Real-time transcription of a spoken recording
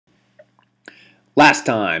Last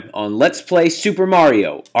time on Let's Play Super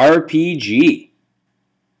Mario RPG.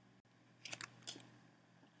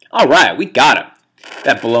 Alright, we got him.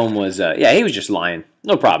 That balloon was, yeah, he was just lying.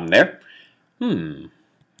 No problem there. Huh?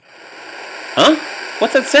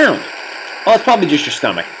 What's that sound? Oh, it's probably just your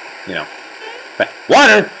stomach, you know. But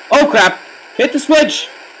water! Oh, crap! Hit the switch!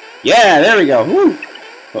 Yeah, there we go. Woo.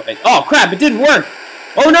 Oh, crap, it didn't work!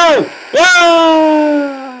 Oh, no!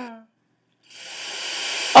 Ah!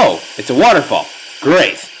 Oh, it's a waterfall.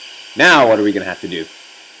 Great. Now what are we going to have to do?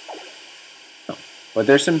 Oh, but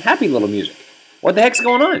there's some happy little music. What the heck's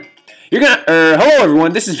going on? You're gonna, hello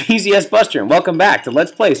everyone, this is PCS Buster, and welcome back to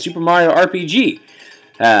Let's Play Super Mario RPG.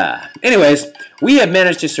 Anyways, we have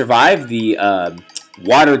managed to survive the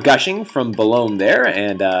water gushing from below there,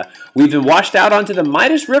 and we've been washed out onto the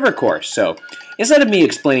Midas River course. So instead of me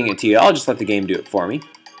explaining it to you, I'll just let the game do it for me.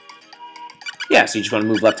 Yeah, so you just want to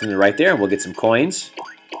move left and right there, and we'll get some coins.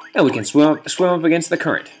 And we can swim up against the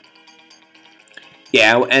current.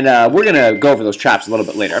 Yeah, and we're going to go over those traps a little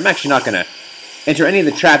bit later. I'm actually not going to enter any of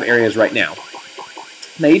the trap areas right now.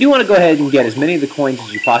 Now, you do want to go ahead and get as many of the coins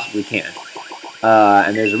as you possibly can.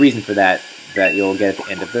 And there's a reason for that you'll get at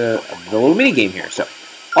the end of the little mini game here. So,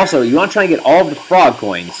 also, you want to try and get all of the frog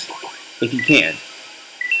coins if you can.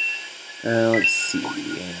 Let's see.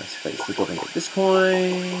 Let's go and get this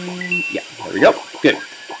coin. Yeah, there we go. Good.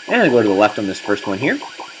 And I'll go to the left on this first one here.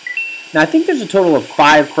 Now, I think there's a total of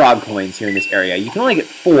 5 frog coins here in this area. You can only get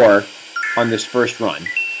 4 on this first run.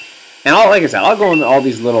 And like I said, I'll go into all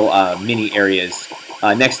these little mini areas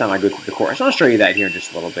next time I go through the course. I'll show you that here in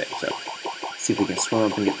just a little bit. So, let's see if we can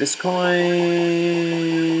swim up and get this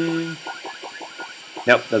coin.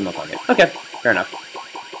 Nope, doesn't look like it. Okay, fair enough.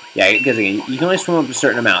 Yeah, because again, you can only swim up a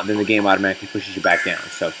certain amount, then the game automatically pushes you back down.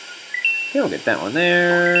 So, okay, we'll get that one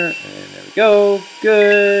there. And there we go.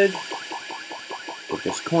 Good. Put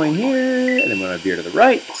this coin here, and then we're going to veer to the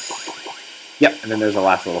right. Yep, and then there's the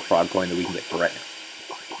last little frog coin that we can get for right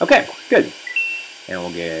now. Okay, good. And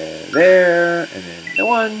we'll get there, and then the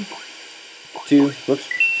 1, 2, whoops,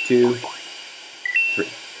 2, 3.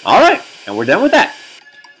 Alright, and we're done with that.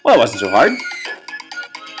 Well, it wasn't so hard.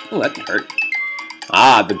 Oh, that hurt.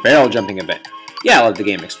 Ah, the barrel jumping a bit. Yeah, I'll let the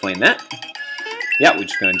game explain that. Yeah, we're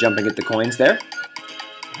just going to jump and get the coins there.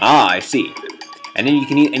 Ah, I see. And then you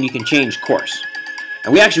can change course.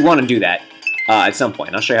 And we actually want to do that at some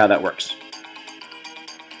point. I'll show you how that works.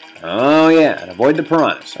 Oh, yeah, and avoid the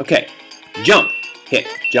piranhas. Okay, jump, hit,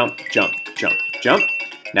 jump, jump, jump, jump.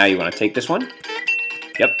 Now you want to take this one.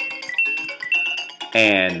 Yep.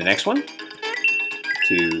 And the next one.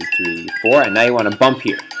 2, 3, 4. And now you want to bump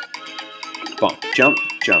here. Bump, jump,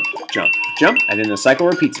 jump, jump, jump. And then the cycle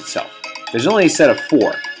repeats itself. There's only a set of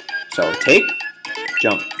 4. So take,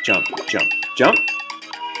 jump, jump, jump, jump.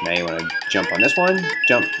 Now you want to jump on this one.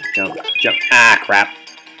 Jump, jump, jump. Ah, crap.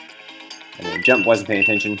 And then jump, wasn't paying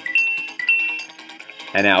attention.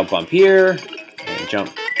 And now bump here. And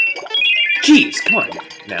jump. Jeez, come on.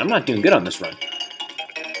 Man, I'm not doing good on this run.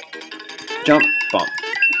 Jump, bump,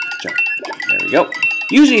 jump. There we go.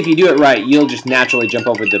 Usually if you do it right, you'll just naturally jump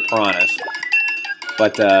over the piranhas.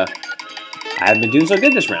 But I haven't been doing so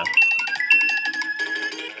good this round.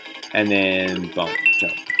 And then bump,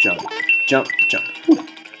 jump, jump, jump, jump. Whew.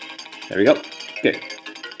 There we go. Good.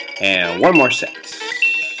 And one more set.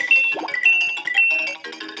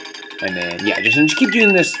 And then, yeah, just keep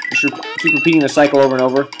doing this. Just keep repeating the cycle over and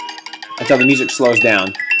over until the music slows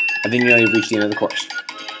down. And then you know you've reached the end of the course.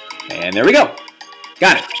 And there we go.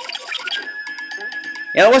 Got it.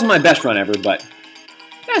 Yeah, that wasn't my best run ever, but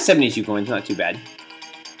 72 coins, not too bad.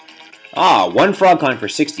 Ah, 1 frog coin for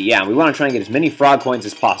 60. Yeah, we want to try and get as many frog coins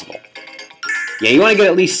as possible. Yeah, you want to get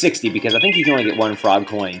at least 60 because I think you can only get 1 frog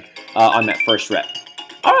coin on that first rep.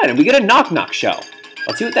 Alright, and we get a knock-knock shell.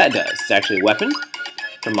 Let's see what that does. It's actually a weapon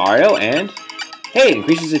for Mario, and hey, it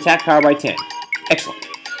increases attack power by 10. Excellent.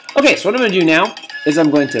 Okay, so what I'm going to do now is I'm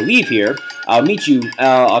going to leave here. I'll meet you,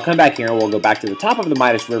 I'll come back here, and we'll go back to the top of the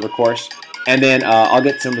Midas River course, and then I'll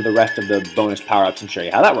get some of the rest of the bonus power-ups and show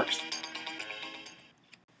you how that works.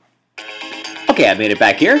 Okay, I've made it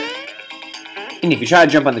back here. And if you try to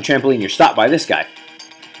jump on the trampoline, you're stopped by this guy.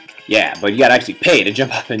 Yeah, but you gotta actually pay to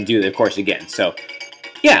jump up and do the course again. So,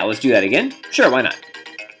 yeah, let's do that again. Sure, why not?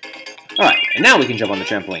 Alright, and now we can jump on the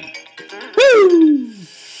trampoline. Woo!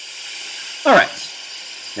 Alright.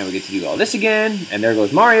 Now we get to do all this again. And there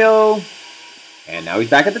goes Mario. And now he's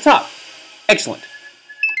back at the top. Excellent.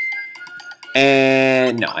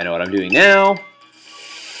 And no, I know what I'm doing now.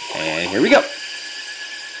 And here we go.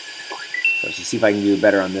 So let's just see if I can do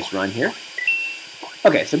better on this run here.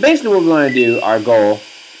 Okay, so basically what we want to do, our goal,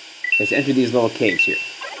 is to enter these little caves here.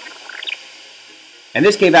 And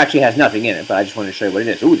this cave actually has nothing in it, but I just wanted to show you what it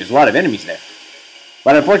is. Ooh, there's a lot of enemies there.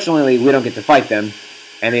 But unfortunately, we don't get to fight them,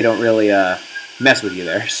 and they don't really mess with you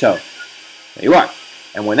there. So, there you are.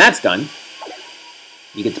 And when that's done,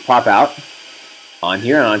 you get to pop out on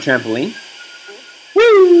here on a trampoline.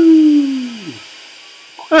 Woo!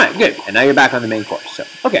 Alright, good. And now you're back on the main course. So,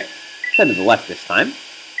 okay. Head to the left this time.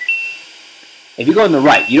 If you go on the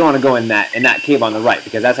right, you don't want to go in that cave on the right,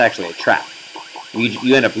 because that's actually a trap.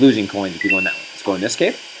 You end up losing coins if you go in that one. Let's go in this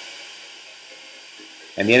cave.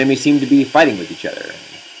 And the enemies seem to be fighting with each other.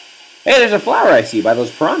 Hey, there's a flower I see by those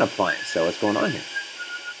piranha plants. So what's going on here?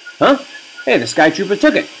 Huh? Hey, the Sky Trooper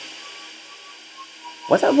took it.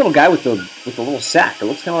 What's that little guy with the little sack? It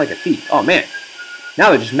looks kind of like a thief. Oh, man. Now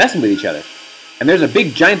they're just messing with each other. And there's a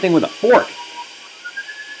big giant thing with a fork.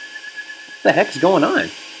 What the heck's going on?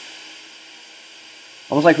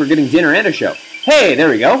 Almost like we're getting dinner and a show. Hey, there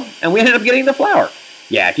we go. And we ended up getting the flower.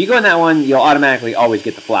 Yeah, if you go in that one, you'll automatically always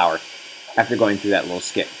get the flower after going through that little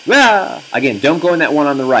skit. Ah! Again, don't go in that one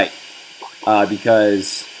on the right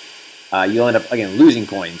because you'll end up, again, losing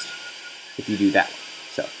coins if you do that one.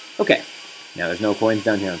 So, okay. Now, there's no coins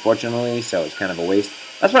down here, unfortunately, so it's kind of a waste.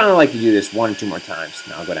 That's why I like to do this 1 or 2 more times.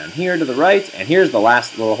 Now, I'll go down here to the right, and here's the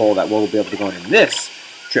last little hole that we'll be able to go in this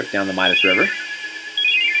trip down the Midas River.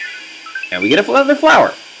 And we get another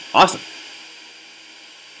flower. Awesome.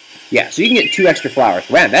 Yeah, so you can get 2 extra flowers.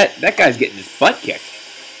 Man, that guy's getting his butt kicked.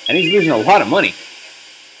 And he's losing a lot of money.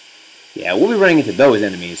 Yeah, we'll be running into those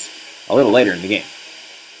enemies a little later in the game.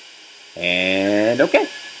 And okay.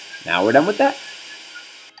 Now we're done with that.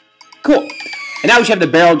 Cool. And now we should have the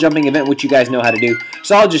barrel jumping event, which you guys know how to do.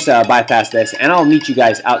 So I'll just bypass this, and I'll meet you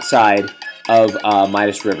guys outside of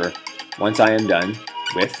Midas River once I am done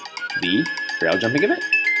with the barrel jumping event.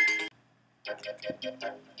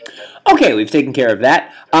 Okay, we've taken care of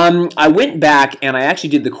that. I went back and I actually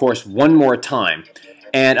did the course 1 more time.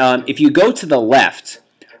 And if you go to the left,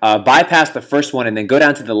 bypass the first one and then go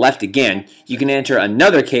down to the left again, you can enter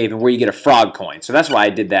another cave and where you get a frog coin. So that's why I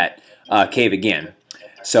did that cave again.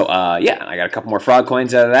 So yeah, I got a couple more frog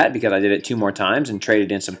coins out of that because I did it 2 more times and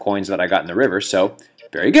traded in some coins that I got in the river. So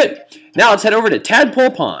very good. Now let's head over to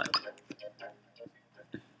Tadpole Pond.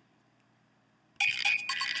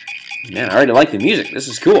 Man, I already like the music. This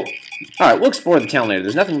is cool. Alright, we'll explore the town later.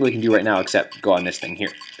 There's nothing we can do right now except go on this thing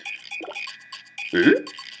here.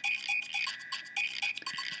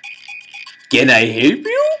 Can I help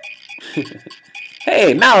you?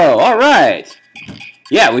 Hey, Mallow, alright.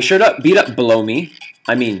 Yeah, we sure beat up below me.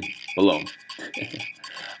 I mean, below.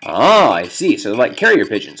 Oh, I see. So they're like carrier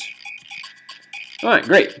pigeons. Alright,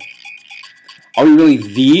 great. Are we really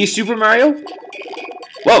the Super Mario?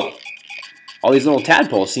 Whoa! All these little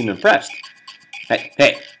tadpoles seem impressed.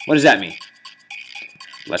 Hey, what does that mean?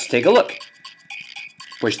 Let's take a look.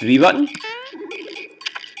 Push the B button.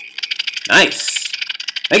 Nice.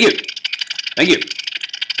 Thank you. Thank you.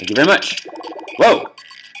 Thank you very much. Whoa.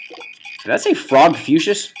 Did I say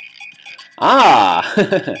Frogfucius? Ah.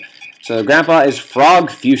 So Grandpa is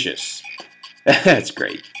Frogfucius. That's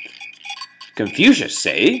great. Confucius,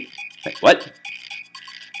 say? Wait, what?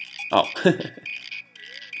 Oh.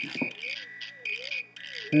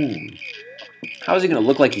 How is he going to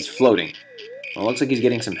look like he's floating? Well, it looks like he's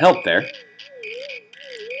getting some help there.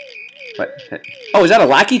 What? Oh, is that a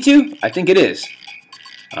lackey too? I think it is.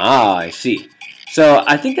 Ah, I see. So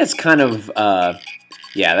I think that's kind of,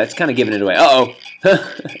 yeah, that's kind of giving it away. Uh-oh.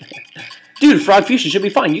 Dude, Frogfucius should be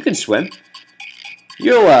fine. You can swim.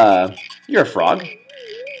 You're a frog.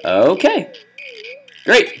 Okay.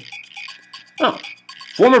 Great. Oh,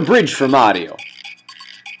 form a bridge for Mario.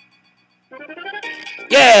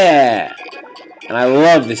 Yeah! And I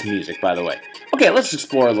love this music, by the way. Okay, let's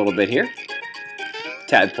explore a little bit here.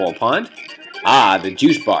 Tadpole Pond. Ah, the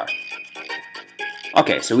juice bar.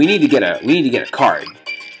 Okay, so we need to get a card.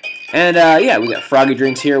 And yeah, we got froggy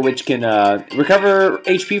drinks here, which can recover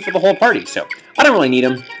HP for the whole party. So I don't really need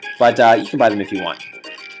them, but you can buy them if you want.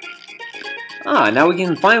 Ah, now we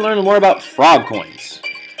can finally learn more about frog coins.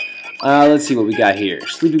 Let's see what we got here.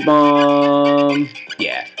 Sleepy Bomb.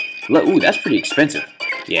 Yeah. Ooh, that's pretty expensive.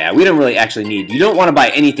 Yeah, we don't really actually need. You don't want to buy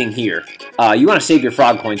anything here. You want to save your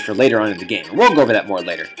frog coins for later on in the game. We'll go over that more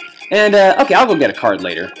later. And, okay, I'll go get a card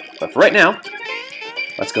later. But for right now,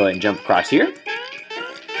 let's go ahead and jump across here.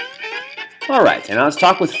 Alright, and now let's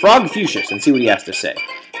talk with Frogfucius and see what he has to say.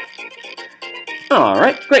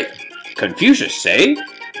 Alright, great. Confucius say?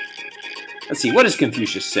 Let's see, what does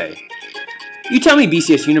Confucius say? You tell me,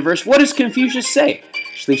 BCS Universe, what does Confucius say?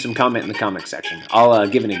 Just leave some comment in the comment section. I'll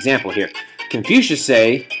give an example here. Confucius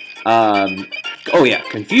say, oh yeah,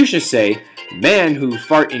 Confucius say, man who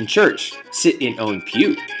fart in church, sit in own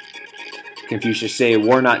pew. Confucius say,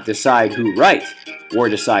 war not decide who right, war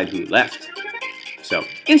decide who left. So,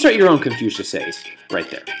 insert your own Confucius says right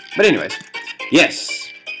there. But anyways,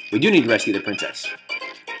 yes, we do need to rescue the princess.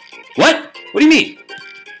 What? What do you mean?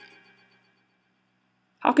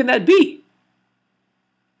 How can that be?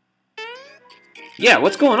 Yeah,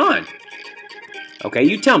 what's going on? Okay,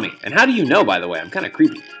 you tell me. And how do you know, by the way? I'm kind of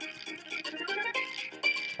creepy.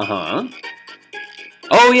 Uh-huh.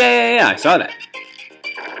 Oh, yeah, I saw that.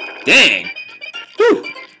 Dang. Whew.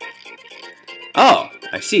 Oh,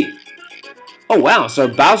 I see. Oh, wow, so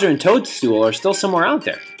Bowser and Toadstool are still somewhere out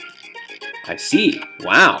there. I see.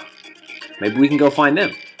 Wow. Maybe we can go find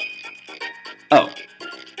them. Oh.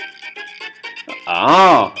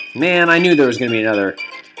 Oh, man, I knew there was going to be another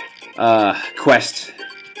quest.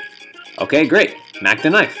 Okay, great. Mac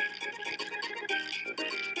the knife.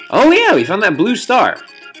 Oh, yeah, we found that blue star.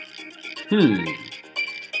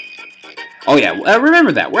 Oh, yeah,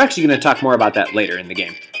 remember that. We're actually going to talk more about that later in the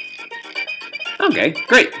game. Okay,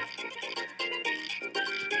 great.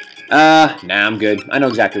 Nah, I'm good. I know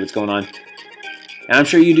exactly what's going on. And I'm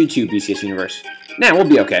sure you do too, BCS Universe. Nah, we'll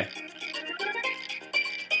be okay.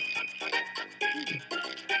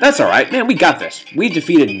 That's alright. Man, we got this. We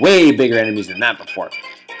defeated way bigger enemies than that before.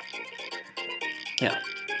 Yeah.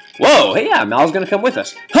 Whoa, hey, yeah, Mal's gonna come with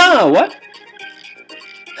us. Huh, what?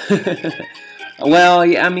 Well,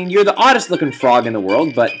 yeah, I mean, you're the oddest looking frog in the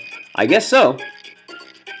world, but I guess so.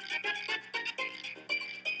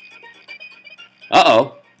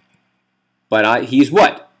 Uh-oh. But he's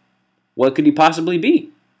what? What could he possibly be?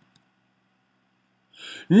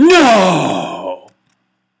 No!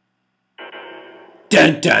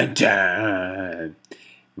 Dun, dun, dun.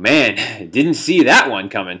 Man, didn't see that one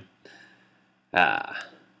coming.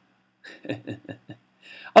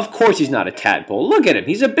 Of course he's not a tadpole. Look at him.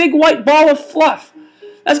 He's a big white ball of fluff.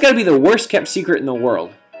 That's got to be the worst kept secret in the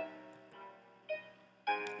world.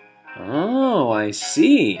 Oh, I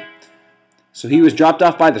see. So he was dropped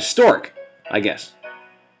off by the stork, I guess.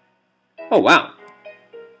 Oh, wow.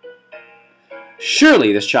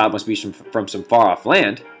 Surely this child must be from some far-off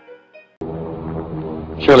land.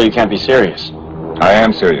 Surely you can't be serious. I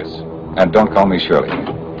am serious. And don't call me Shirley.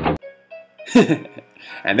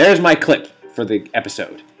 And there's my clip for the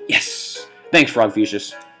episode. Yes! Thanks,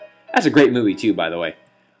 Frogfucius. That's a great movie, too, by the way.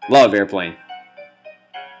 Love Airplane.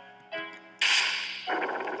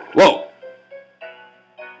 Whoa!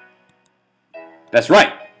 That's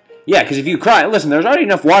right. Yeah, because if you cry... Listen, there's already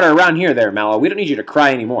enough water around here there, Mallow. We don't need you to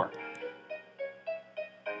cry anymore.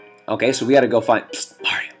 Okay, so we gotta go find... Psst,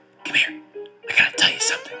 Mario, come here. I gotta tell you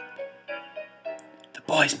something. The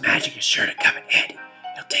boy's magic is sure to come in handy.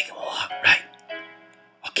 You'll take him along, right?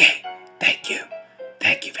 Okay, thank you.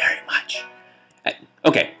 Thank you very much.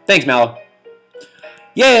 Okay, thanks, Mallow.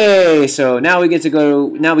 Yay! So now we get to go...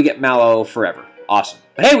 Now we get Mallow forever. Awesome.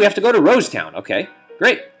 But hey, we have to go to Rosetown. Okay,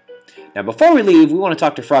 great. Now, before we leave, we want to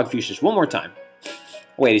talk to Frogfucius one more time.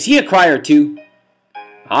 Wait, is he a crier too?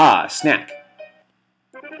 Ah, snack.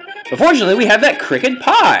 But fortunately, we have that cricket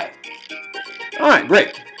pie. Alright,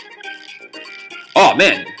 great. Oh,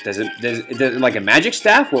 man. Does it like a magic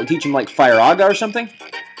staff? Will it teach him like Fire Aga or something?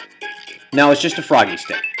 No, it's just a froggy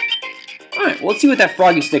stick. Alright, well, let's see what that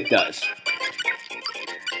froggy stick does.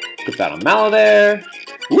 Put that on Mallow there.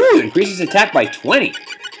 Ooh, increases attack by 20.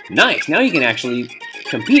 Nice. Now he can actually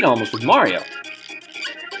compete almost with Mario.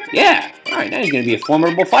 Yeah. Alright, now he's going to be a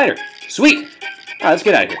formidable fighter. Sweet. Alright, let's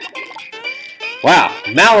get out of here. Wow.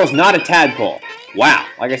 Mallow's not a tadpole. Wow.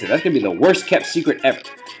 Like I said, that's going to be the worst kept secret ever.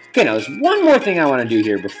 Okay, now there's one more thing I want to do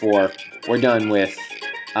here before we're done with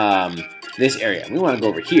this area. We want to go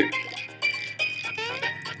over here.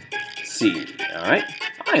 Let's see. Alright.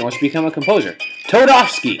 Oh, he wants to become a composer.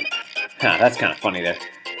 Toadofsky. Huh, that's kind of funny there.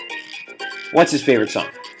 What's his favorite song?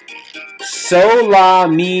 So, la,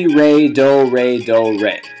 mi, re, do, re, do,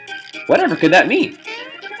 re. Whatever could that mean?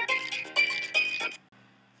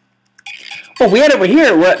 Well, we head over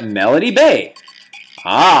here. We're at Melody Bay.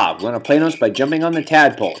 Ah, we're going to play notes by jumping on the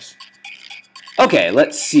tadpoles. Okay,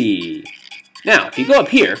 let's see. Now, if you go up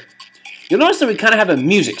here, you'll notice that we kind of have a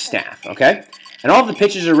music staff, okay? And all of the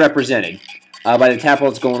pitches are represented by the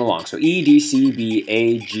tadpoles going along. So E, D, C, B,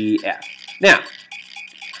 A, G, F. Now,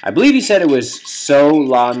 I believe he said it was so,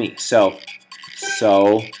 la, mi. So,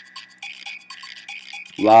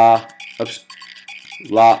 la, oops,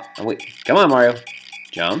 la, oh wait, come on, Mario.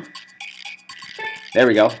 Jump. There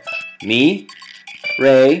we go. Mi,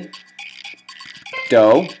 re,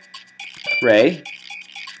 do, re,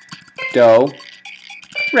 do,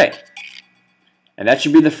 re. And that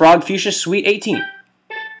should be the Frogfucius Suite 18.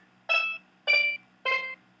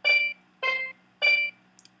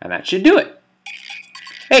 And that should do it.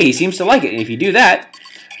 Hey, Hey, he seems to like it. And if you do that,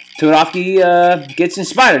 Toadofsky gets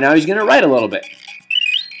inspired. Now he's going to write a little bit.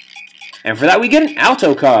 And for that, we get an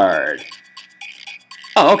alto card.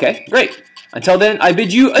 Oh, okay, great. Until then, I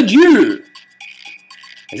bid you adieu.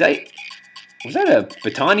 Was that a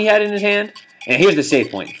baton he had in his hand? And here's the save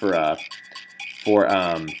point for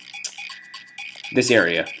this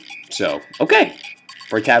area. So, okay,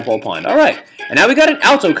 for Tadpole Pond. All right, and now we got an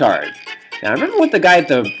alto card. Now, remember what the guy at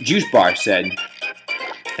the juice bar said.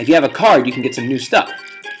 If you have a card, you can get some new stuff.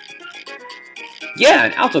 Yeah,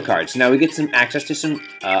 an alto card. So now we get some access to some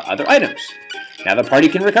other items. Now the party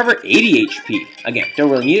can recover 80 HP. Again, don't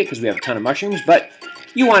really need it because we have a ton of mushrooms, but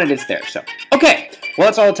you wanted it's there. So, okay. Well,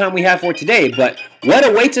 that's all the time we have for today, but what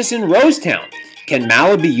awaits us in Rosetown? Can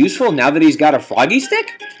Mallow be useful now that he's got a froggy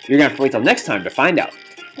stick? You're going to have to wait till next time to find out.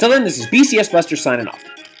 Until then, this is BCS Buster signing off.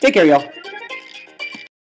 Take care, y'all.